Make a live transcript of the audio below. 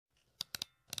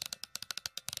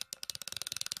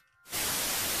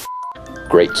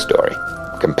great story.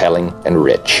 Compelling and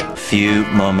rich. Few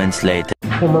moments later.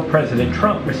 Former President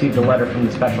Trump received a letter from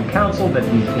the special counsel that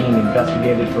he's being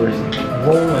investigated for his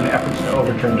role in efforts to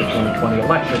overturn the 2020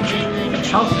 election.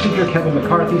 House Speaker Kevin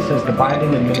McCarthy says the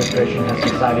Biden administration has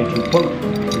decided to, quote,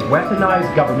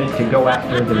 weaponize government to go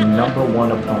after their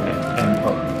 #1 opponent, end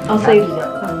quote. I'll say,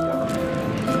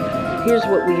 here's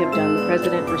what we have done. The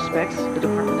President respects the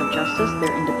Department of Justice,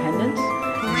 their independence.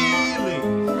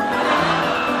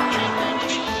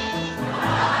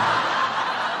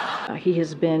 He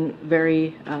has been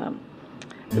very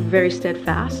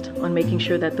steadfast on making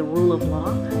sure that the rule of law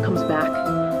comes back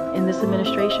in this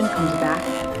administration, comes back.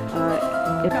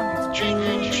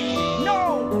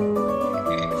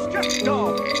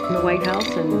 In the White House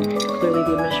and clearly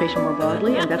the administration more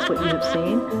broadly, and that's what you have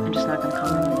seen. I'm just not going to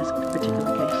comment on this.